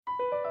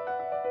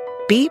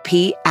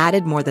BP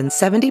added more than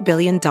 $70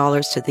 billion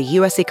to the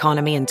U.S.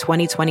 economy in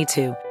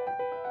 2022.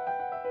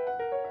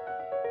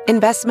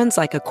 Investments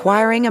like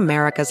acquiring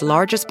America's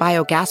largest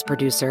biogas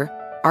producer,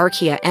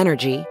 Archaea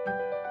Energy,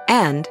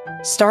 and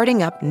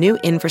starting up new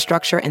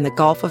infrastructure in the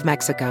Gulf of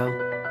Mexico.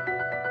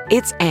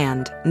 It's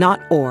and,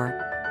 not or.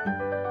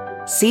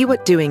 See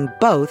what doing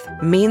both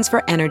means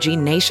for energy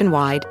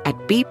nationwide at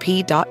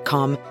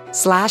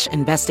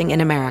bp.com/investing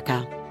in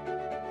America.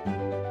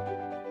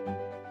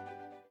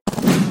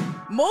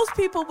 Most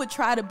people would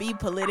try to be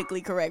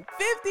politically correct.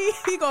 50,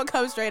 he gonna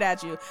come straight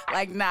at you.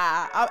 Like,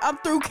 nah, I'm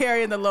through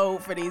carrying the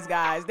load for these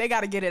guys. They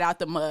gotta get it out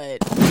the mud.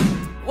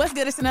 What's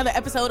good? It's another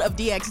episode of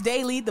DX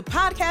Daily, the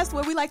podcast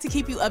where we like to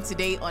keep you up to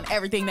date on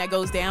everything that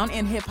goes down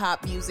in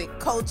hip-hop music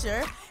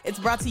culture. It's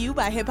brought to you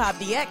by Hip Hop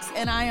DX,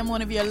 and I am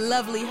one of your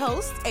lovely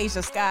hosts,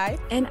 Asia Sky.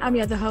 And I'm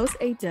your other host,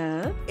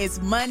 A-Dub.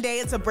 It's Monday,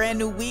 it's a brand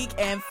new week,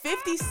 and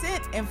 50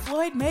 Cent and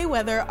Floyd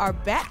Mayweather are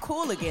back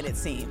cool again, it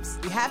seems.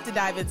 We have to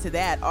dive into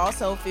that.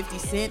 Also, 50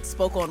 Cent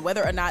spoke on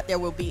whether or not there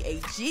will be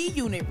a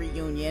G-Unit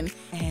reunion,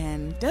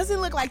 and doesn't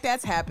look like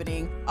that's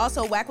happening.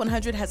 Also, Wack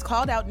 100 has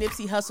called out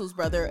Nipsey Hussle's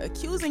brother,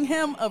 accusing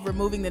him of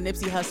removing the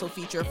Nipsey Hussle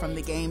feature from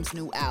the game's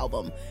new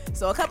album.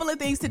 So a couple of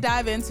things to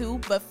dive into,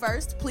 but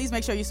first, please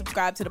make sure you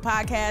subscribe to the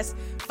podcast.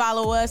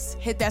 Follow us,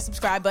 hit that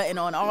subscribe button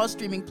on all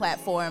streaming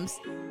platforms.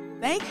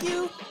 Thank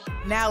you.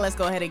 Now let's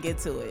go ahead and get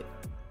to it.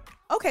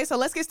 Okay, so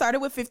let's get started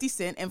with 50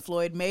 Cent and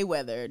Floyd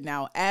Mayweather.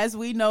 Now, as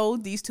we know,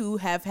 these two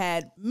have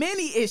had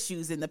many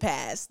issues in the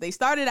past. They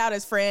started out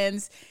as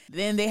friends,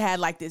 then they had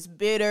like this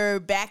bitter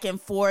back and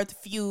forth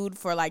feud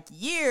for like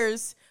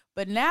years,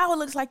 but now it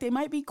looks like they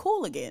might be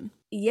cool again.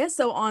 Yes,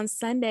 so on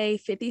Sunday,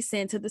 50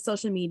 Cent took to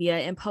social media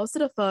and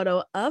posted a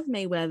photo of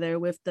Mayweather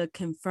with the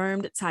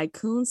confirmed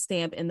tycoon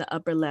stamp in the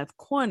upper left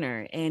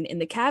corner. And in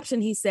the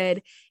caption, he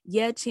said,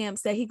 "Yeah, champ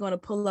said he going to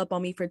pull up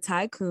on me for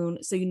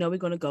tycoon, so you know we're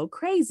going to go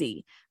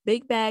crazy.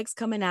 Big bags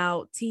coming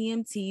out,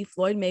 TMT,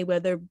 Floyd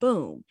Mayweather,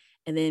 boom."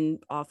 And then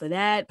off of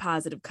that,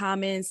 positive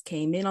comments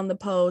came in on the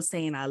post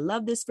saying, "I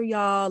love this for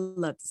y'all.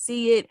 Love to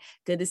see it.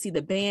 Good to see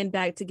the band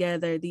back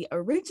together, the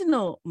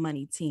original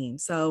Money team."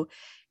 So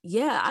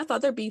yeah, I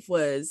thought their beef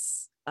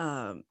was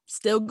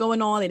still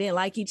going on. They didn't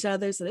like each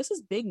other. So this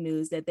was big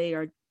news that they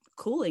are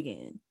cool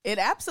again. It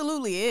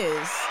absolutely is.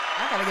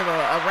 I gotta give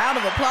a round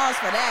of applause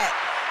for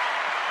that.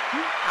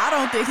 I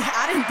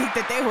didn't think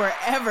that they were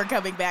ever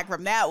coming back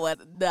from that one.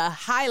 The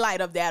highlight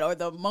of that, or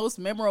the most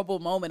memorable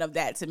moment of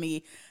that to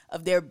me,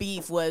 of their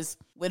beef, was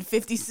when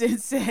 50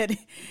 Cent said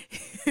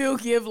he'll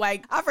give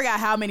like, I forgot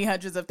how many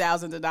hundreds of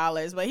thousands of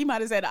dollars, but he might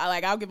have said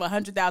like, I'll give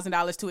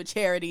 $100,000 to a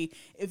charity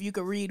if you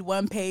could read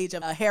one page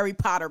of a Harry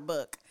Potter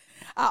book.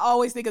 I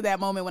always think of that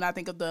moment when I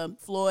think of the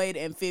Floyd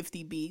and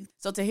 50 beef.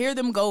 So to hear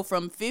them go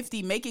from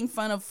 50 making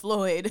fun of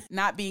Floyd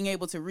not being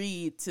able to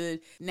read to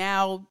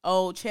now,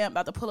 oh, champ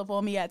about to pull up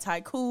on me at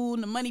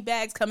Tycoon, the money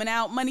bags coming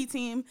out, money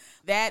team,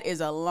 that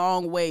is a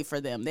long way for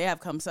them. They have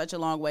come such a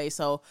long way.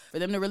 So for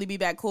them to really be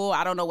back cool,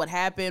 I don't know what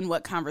happened,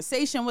 what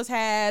conversation was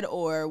had,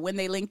 or when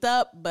they linked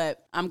up,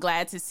 but I'm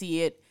glad to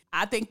see it.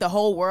 I think the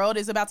whole world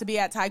is about to be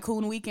at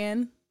Tycoon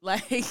weekend.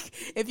 Like,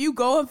 if you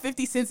go on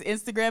 50 Cent's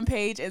Instagram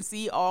page and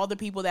see all the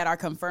people that are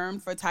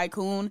confirmed for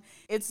Tycoon,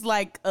 it's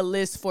like a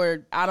list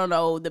for, I don't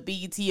know, the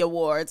BET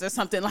Awards or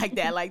something like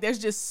that. Like, there's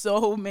just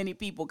so many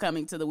people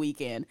coming to the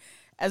weekend.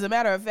 As a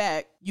matter of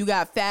fact, you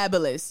got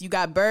Fabulous, you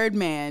got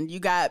Birdman, you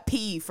got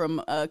P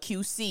from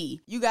QC,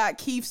 you got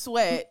Keith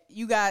Sweat,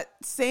 you got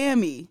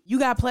Sammy, you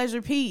got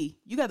Pleasure P,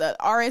 you got the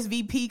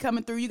RSVP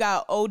coming through, you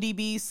got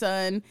ODB's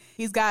son,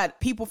 he's got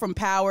people from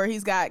Power,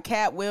 he's got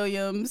Cat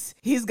Williams,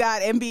 he's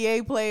got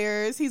NBA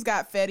players, he's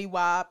got Fetty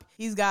Wap,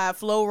 he's got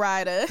Flo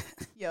Rida,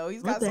 yo,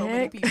 he's got so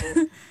many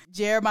people.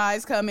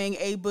 Jeremiah's coming,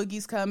 A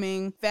Boogie's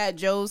coming, Fat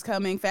Joe's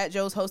coming, Fat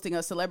Joe's hosting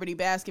a celebrity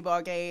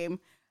basketball game.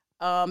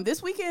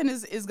 This weekend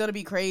is going to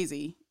be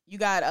crazy. You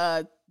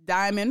got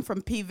Diamond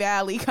from P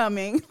Valley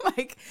coming.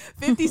 Like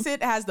 50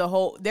 Cent has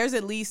there's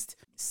at least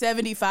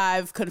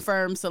 75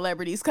 confirmed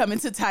celebrities coming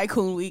to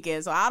Tycoon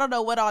weekend. So I don't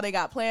know what all they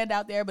got planned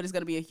out there, but it's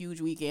going to be a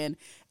huge weekend.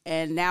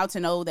 And now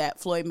to know that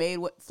Floyd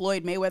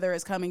Mayweather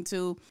is coming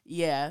too.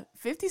 Yeah,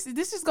 50 Cent,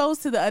 this just goes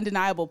to the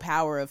undeniable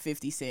power of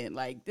 50 Cent.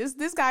 Like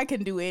this guy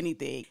can do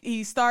anything.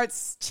 He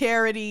starts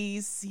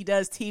charities, he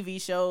does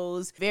TV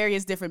shows,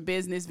 various different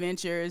business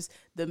ventures,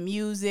 the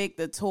music,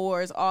 the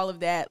tours, all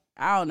of that.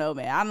 I don't know,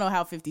 man. I don't know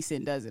how 50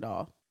 Cent does it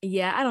all.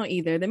 Yeah, I don't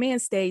either. The man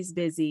stays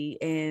busy.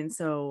 And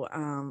so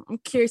I'm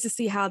curious to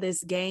see how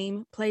this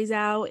game plays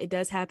out. It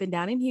does happen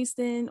down in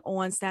Houston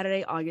on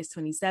Saturday, August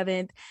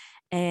 27th.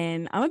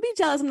 And I'm going to be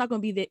jealous I'm not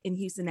going to be in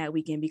Houston that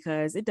weekend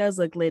because it does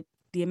look lit,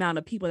 the amount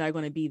of people that are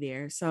going to be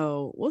there.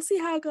 So we'll see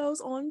how it goes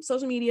on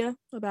social media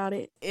about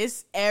it.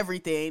 It's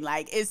everything.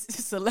 Like,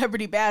 it's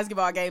celebrity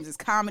basketball games, it's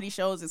comedy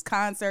shows, it's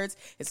concerts,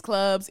 it's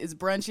clubs, it's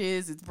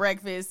brunches, it's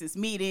breakfast, it's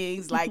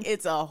meetings. Like,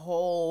 it's a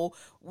whole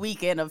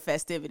weekend of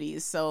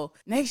festivities. So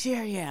next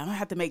year, yeah, I'm going to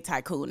have to make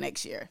Tycoon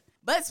next year.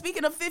 But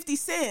speaking of 50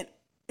 Cent,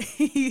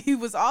 he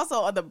was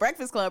also on the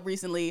Breakfast Club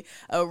recently,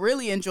 a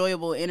really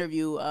enjoyable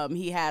interview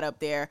he had up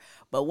there.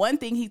 But one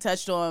thing he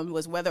touched on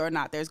was whether or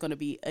not there's going to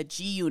be a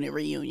G-Unit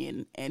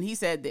reunion. And he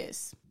said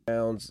this.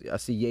 I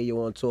see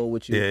Yayo on tour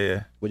with you.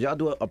 Yeah. Would y'all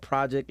do a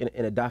project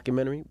in a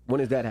documentary?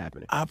 When is that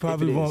happening? I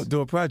probably won't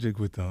do a project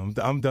with them.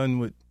 I'm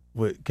done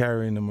with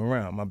carrying them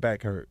around. My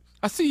back hurts.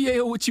 I see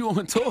Yayo with you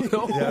on tour,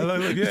 though.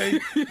 Yeah,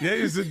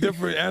 it's a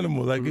different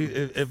animal. Like,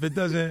 if it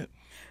doesn't,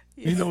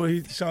 you know what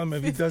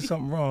if he does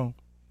something wrong,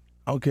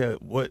 I don't care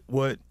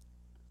what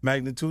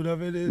magnitude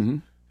of it is,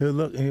 he'll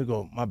look and he'll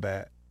go, my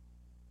bad.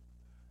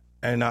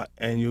 And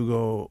you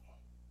go,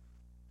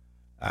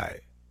 all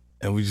right.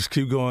 And we just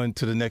keep going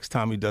to the next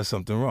time he does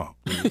something wrong.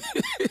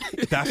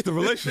 That's the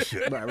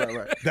relationship.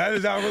 Right. That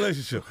is our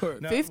relationship.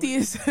 Now, 50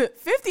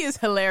 is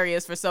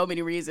hilarious for so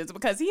many reasons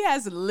because he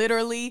has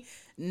literally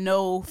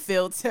no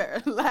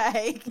filter.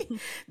 Like,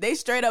 they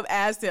straight up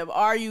asked him,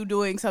 are you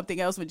doing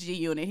something else with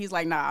G-Unit? He's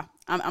like, nah,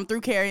 I'm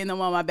through carrying them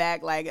on my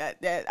back. Like,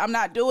 I'm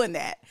not doing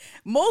that.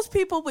 Most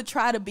people would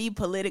try to be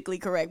politically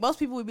correct. Most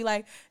people would be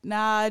like,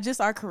 nah,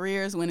 just our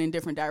careers went in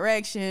different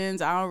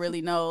directions. I don't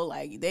really know.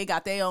 Like, they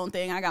got their own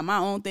thing. I got my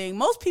own thing.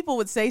 Most people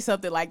would say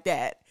something like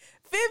that.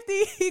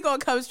 50, he gonna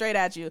come straight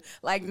at you.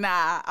 Like,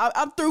 nah,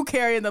 I'm through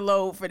carrying the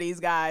load for these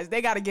guys.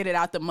 They got to get it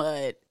out the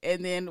mud.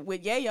 And then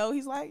with Yayo,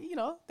 he's like,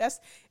 that's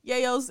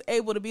Yayo's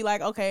able to be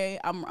like, okay,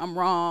 I'm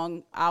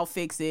wrong. I'll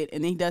fix it.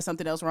 And then he does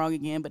something else wrong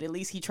again, but at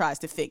least he tries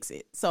to fix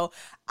it. So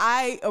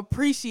I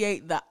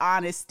appreciate the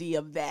honesty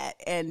of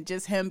that and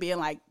just him being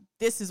like,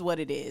 this is what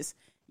it is.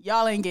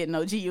 Y'all ain't getting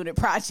no G-Unit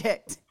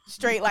project.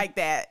 Straight like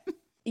that.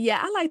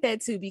 Yeah, I like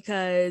that too,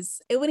 because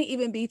it wouldn't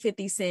even be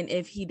 50 Cent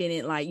if he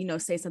didn't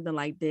say something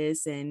like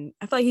this. And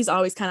I feel like he's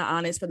always kind of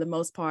honest for the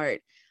most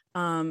part.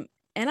 And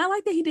I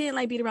like that he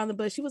didn't beat around the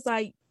bush. He was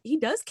like, he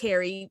does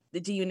carry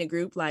the G-Unit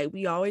group. Like,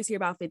 we always hear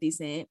about 50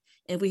 Cent.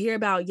 And if we hear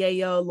about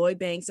Yayo, Lloyd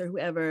Banks, or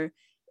whoever,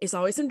 it's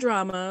always some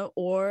drama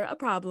or a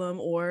problem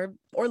or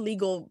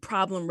legal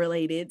problem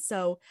related.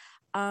 So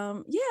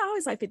I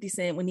always like 50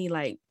 Cent when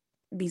he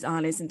be's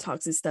honest and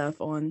talks his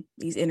stuff on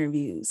these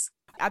interviews.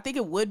 I think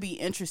it would be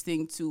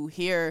interesting to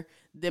hear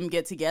them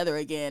get together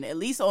again, at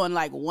least on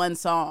one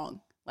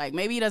song. Like,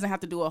 maybe he doesn't have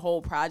to do a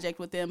whole project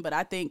with them, but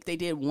I think they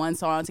did one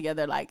song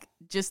together,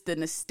 just the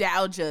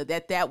nostalgia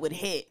that would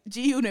hit.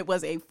 G-Unit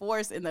was a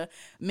force in the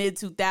mid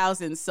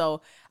 2000s.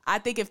 So I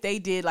think if they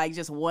did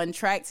just one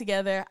track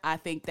together, I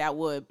think that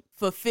would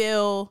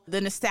fulfill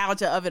the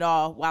nostalgia of it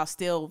all while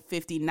still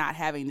 50 not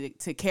having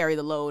to carry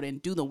the load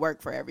and do the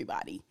work for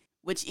everybody.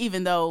 Which,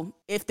 even though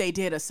if they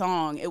did a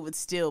song, it would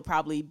still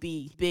probably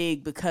be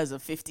big because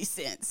of 50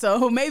 Cent.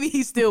 So maybe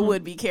he still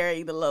would be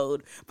carrying the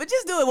load. But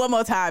just do it one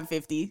more time,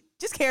 50.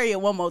 Just carry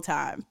it one more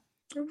time.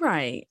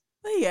 Right.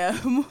 But yeah,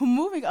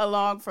 moving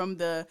along from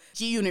the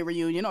G-Unit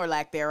reunion, or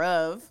lack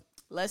thereof,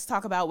 let's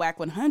talk about Wack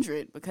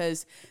 100,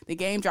 because the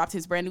Game dropped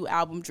his brand new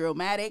album,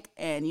 Drillmatic.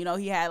 And,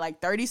 he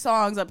had 30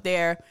 songs up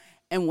there.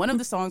 And one of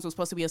the songs was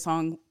supposed to be a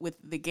song with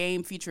the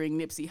Game featuring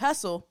Nipsey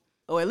Hussle.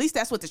 Or at least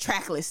that's what the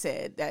track list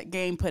said that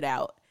Game put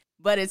out.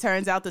 But it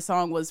turns out the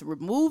song was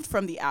removed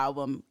from the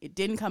album. It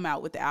didn't come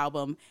out with the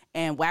album.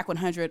 And Wack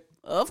 100,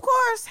 of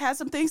course, has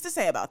some things to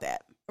say about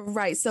that.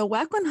 Right. So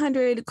Wack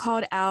 100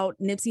 called out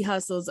Nipsey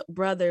Hussle's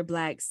brother,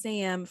 Black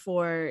Sam,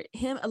 for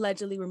him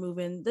allegedly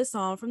removing the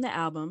song from the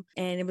album.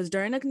 And it was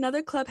during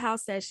another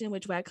Clubhouse session,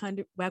 which Wack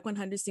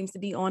 100 seems to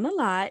be on a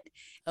lot.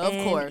 Of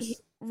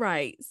course.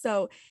 Right.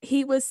 So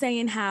he was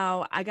saying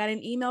how I got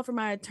an email from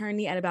my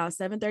attorney at about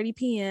 7:30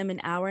 p.m., an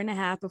hour and a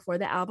half before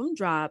the album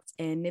dropped,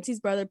 and Nipsey's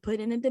brother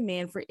put in a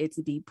demand for it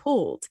to be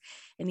pulled.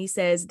 And he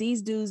says,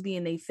 these dudes be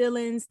in they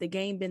feelings. The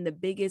Game been the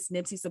biggest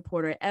Nipsey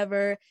supporter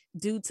ever.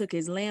 Dude took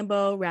his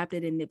Lambo, wrapped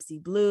it in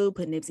Nipsey blue,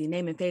 put Nipsey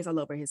name and face all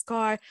over his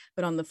car.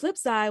 But on the flip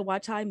side,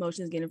 watch how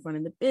emotions get in front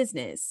of the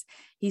business.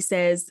 He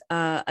says,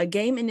 a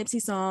Game and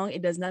Nipsey song,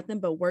 it does nothing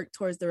but work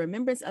towards the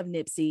remembrance of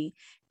Nipsey.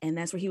 And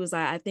that's where he was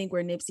like, I think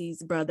where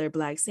Nipsey's brother,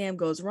 Black Sam,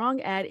 goes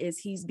wrong at is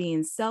he's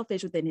being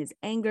selfish within his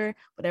anger,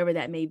 whatever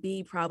that may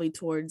be, probably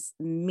towards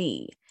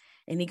me.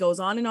 And he goes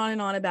on and on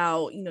and on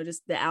about,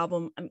 just the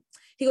album.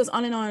 He goes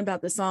on and on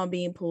about the song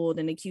being pulled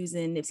and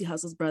accusing Nipsey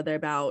Hussle's brother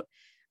about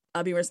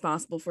being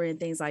responsible for it and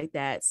things like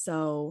that.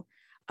 So,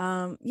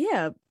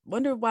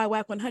 wonder why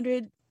Wack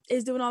 100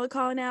 is doing all the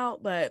calling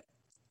out, but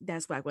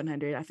that's Wack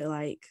 100, I feel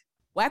like.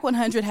 Wack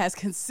 100 has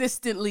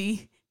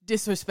consistently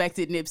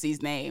disrespected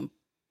Nipsey's name.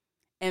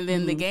 And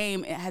then the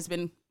Game has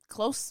been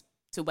close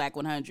to Wack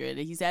 100.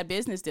 He's had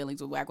business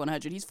dealings with Wack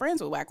 100. He's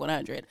friends with Wack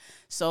 100.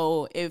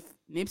 So if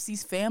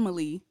Nipsey's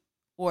family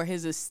or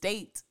his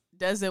estate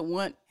doesn't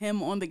want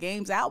him on the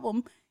Game's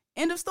album,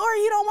 end of story,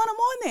 he don't want him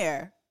on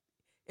there.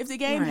 If the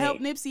Game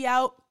helped Nipsey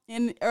out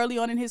early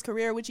on in his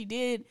career, which he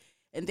did,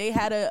 and they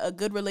had a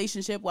good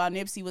relationship while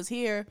Nipsey was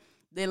here,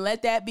 then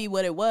let that be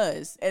what it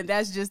was. And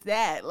that's just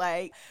that.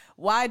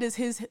 Why does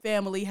his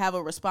family have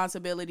a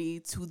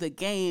responsibility to the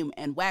Game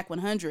and Wack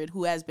 100,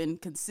 who has been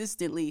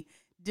consistently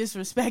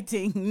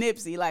disrespecting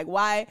Nipsey?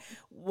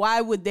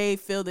 Why would they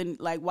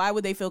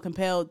feel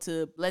compelled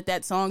to let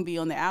that song be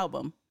on the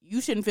album? you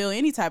shouldn't feel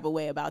any type of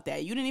way about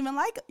that. You didn't even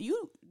like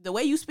the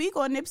way you speak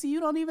on Nipsey. You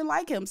don't even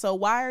like him. So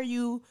why are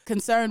you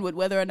concerned with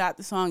whether or not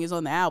the song is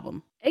on the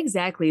album?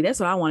 Exactly.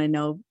 That's what I want to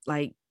know.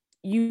 Like,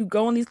 you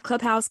go on these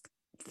Clubhouse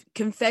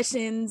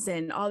confessions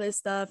and all this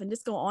stuff and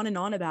just go on and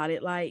on about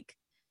it. Like,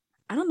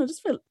 I don't know,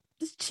 just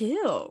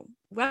chill.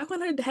 Wack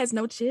 100 has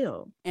no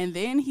chill. And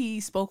then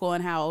he spoke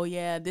on how, oh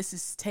yeah, this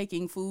is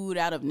taking food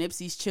out of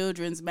Nipsey's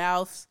children's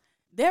mouths.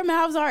 Their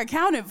mouths are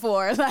accounted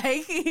for.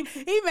 Like,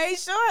 he made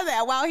sure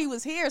that while he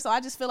was here. So I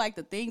just feel like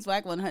the things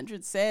Wack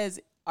 100 says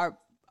are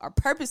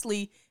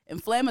purposely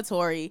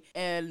inflammatory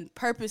and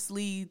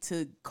purposely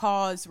to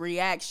cause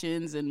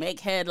reactions and make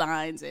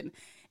headlines and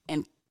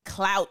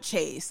clout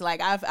chase.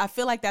 Like, I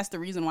feel like that's the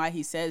reason why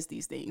he says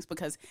these things,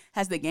 because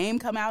has the game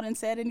come out and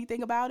said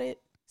anything about it?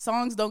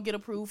 Songs don't get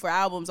approved for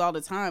albums all the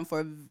time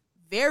for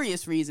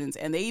various reasons,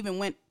 and they even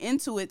went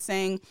into it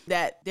saying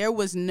that there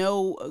was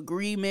no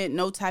agreement,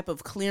 no type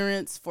of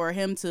clearance for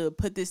him to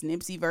put this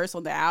Nipsey verse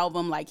on the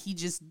album. Like, he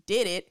just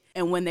did it.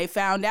 And when they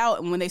found out,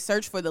 and when they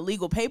searched for the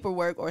legal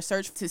paperwork or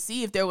searched to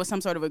see if there was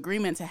some sort of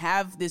agreement to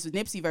have this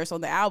Nipsey verse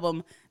on the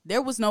album,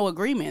 there was no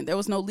agreement. There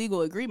was no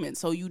legal agreement.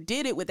 So you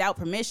did it without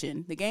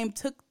permission. The game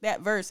took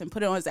that verse and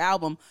put it on his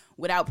album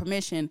without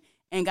permission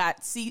and got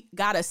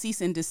a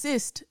cease and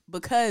desist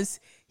because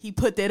he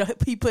put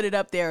it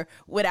up there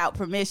without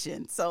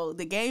permission. So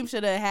the game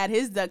should have had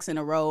his ducks in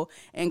a row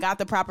and got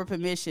the proper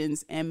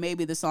permissions, and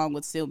maybe the song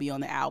would still be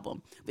on the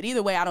album. But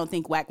either way, I don't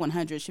think Wack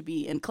 100 should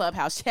be in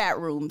Clubhouse chat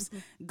rooms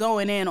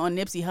going in on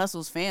Nipsey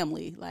Hussle's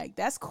family. Like,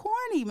 that's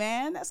corny,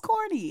 man. That's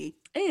corny.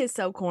 It is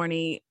so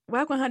corny.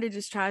 Wack 100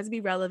 just tries to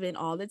be relevant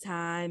all the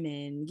time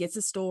and gets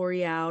a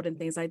story out and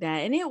things like that.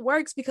 And it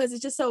works because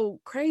it's just so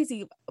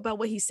crazy about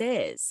what he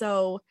says.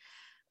 So,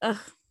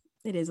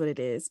 it is what it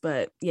is.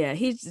 But yeah,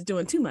 he's just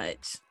doing too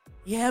much.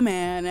 Yeah,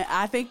 man.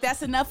 I think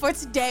that's enough for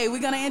today. We're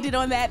going to end it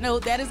on that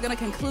note. That is going to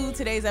conclude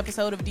today's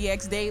episode of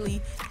DX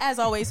Daily. As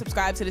always,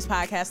 subscribe to this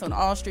podcast on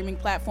all streaming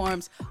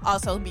platforms.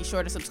 Also, be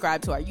sure to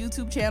subscribe to our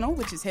YouTube channel,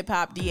 which is Hip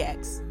Hop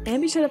DX. And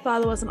be sure to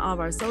follow us on all of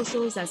our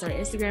socials. That's our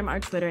Instagram,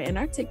 our Twitter, and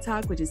our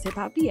TikTok, which is Hip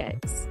Hop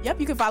DX. Yep,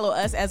 you can follow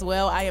us as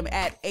well. I am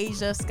at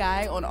Asia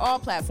Sky on all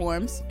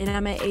platforms. And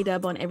I'm at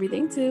A-Dub on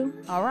everything, too.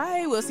 All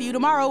right, we'll see you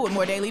tomorrow with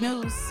more daily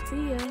news.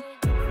 See ya.